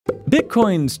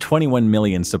Bitcoin's 21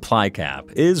 million supply cap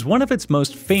is one of its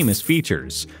most famous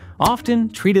features, often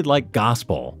treated like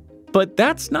gospel. But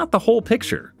that's not the whole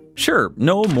picture. Sure,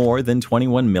 no more than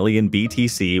 21 million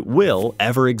BTC will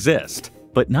ever exist,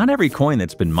 but not every coin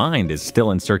that's been mined is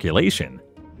still in circulation.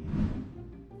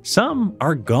 Some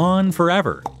are gone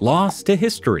forever, lost to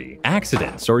history,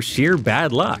 accidents, or sheer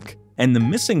bad luck, and the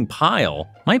missing pile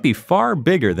might be far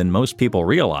bigger than most people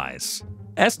realize.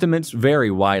 Estimates vary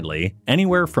widely,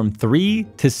 anywhere from 3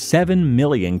 to 7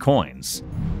 million coins.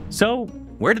 So,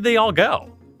 where did they all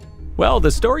go? Well,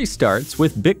 the story starts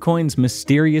with Bitcoin's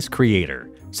mysterious creator.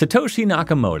 Satoshi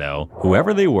Nakamoto,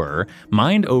 whoever they were,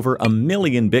 mined over 1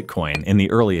 million Bitcoin in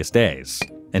the earliest days.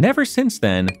 And ever since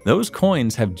then, those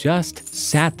coins have just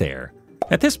sat there.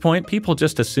 At this point, people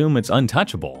just assume it's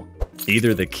untouchable.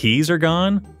 Either the keys are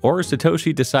gone, or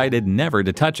Satoshi decided never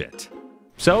to touch it.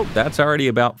 So that's already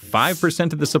about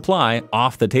 5% of the supply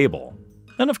off the table.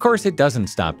 And of course, it doesn't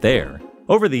stop there.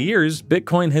 Over the years,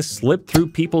 Bitcoin has slipped through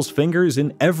people's fingers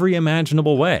in every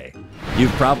imaginable way.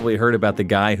 You've probably heard about the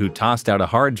guy who tossed out a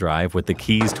hard drive with the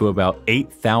keys to about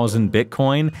 8,000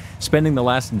 Bitcoin, spending the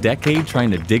last decade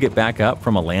trying to dig it back up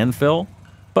from a landfill.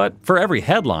 But for every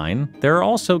headline, there are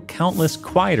also countless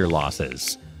quieter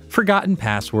losses. Forgotten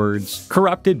passwords,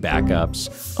 corrupted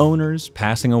backups, owners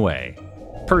passing away.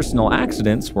 Personal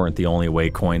accidents weren't the only way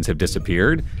coins have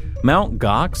disappeared. Mt.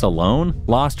 Gox alone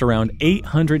lost around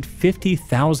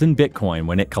 850,000 Bitcoin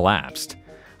when it collapsed.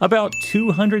 About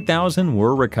 200,000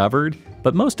 were recovered,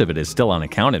 but most of it is still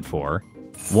unaccounted for.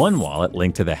 One wallet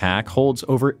linked to the hack holds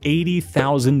over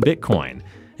 80,000 Bitcoin,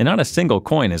 and not a single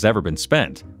coin has ever been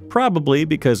spent, probably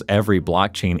because every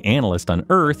blockchain analyst on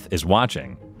Earth is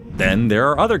watching. Then there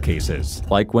are other cases,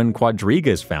 like when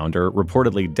Quadriga's founder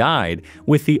reportedly died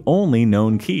with the only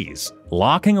known keys,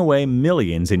 locking away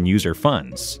millions in user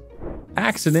funds.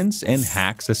 Accidents and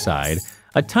hacks aside,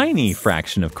 a tiny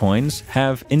fraction of coins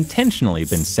have intentionally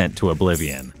been sent to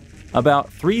oblivion.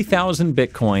 About 3,000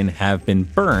 Bitcoin have been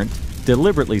burnt,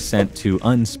 deliberately sent to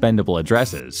unspendable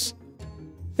addresses.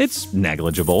 It's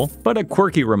negligible, but a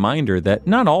quirky reminder that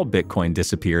not all Bitcoin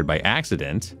disappeared by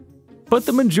accident. But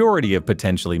the majority of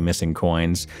potentially missing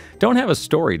coins don't have a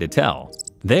story to tell.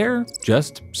 They're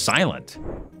just silent.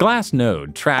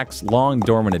 Glassnode tracks long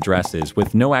dormant addresses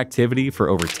with no activity for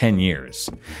over 10 years.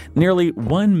 Nearly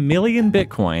 1 million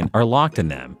Bitcoin are locked in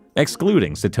them,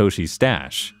 excluding Satoshi's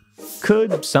stash.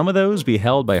 Could some of those be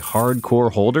held by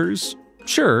hardcore holders?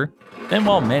 Sure. And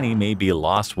while many may be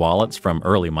lost wallets from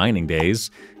early mining days,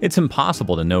 it's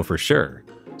impossible to know for sure.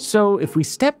 So if we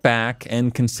step back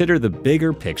and consider the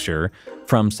bigger picture,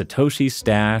 from Satoshi's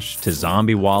stash to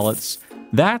zombie wallets,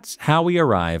 that's how we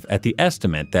arrive at the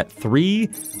estimate that 3,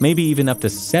 maybe even up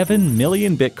to 7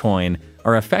 million Bitcoin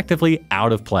are effectively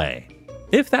out of play.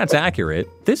 If that's accurate,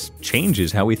 this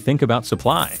changes how we think about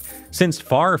supply, since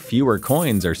far fewer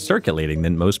coins are circulating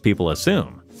than most people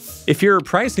assume. If you're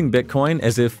pricing Bitcoin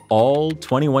as if all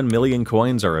 21 million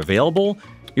coins are available,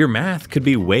 your math could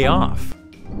be way off.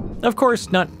 Of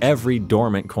course, not every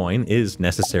dormant coin is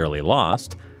necessarily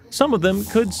lost. Some of them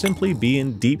could simply be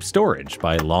in deep storage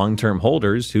by long-term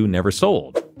holders who never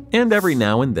sold. And every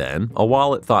now and then, a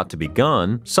wallet thought to be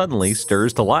gone suddenly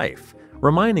stirs to life,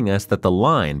 reminding us that the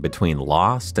line between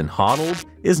lost and hodled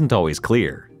isn't always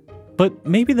clear. But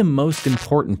maybe the most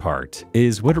important part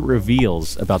is what it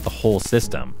reveals about the whole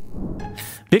system.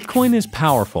 Bitcoin is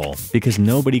powerful because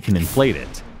nobody can inflate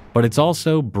it, but it's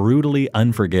also brutally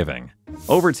unforgiving.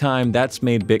 Over time, that's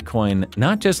made Bitcoin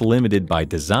not just limited by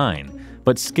design,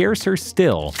 but scarcer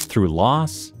still through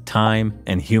loss, time,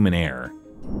 and human error.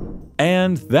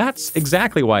 And that's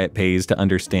exactly why it pays to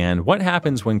understand what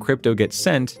happens when crypto gets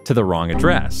sent to the wrong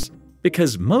address,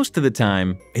 because most of the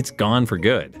time, it's gone for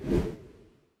good.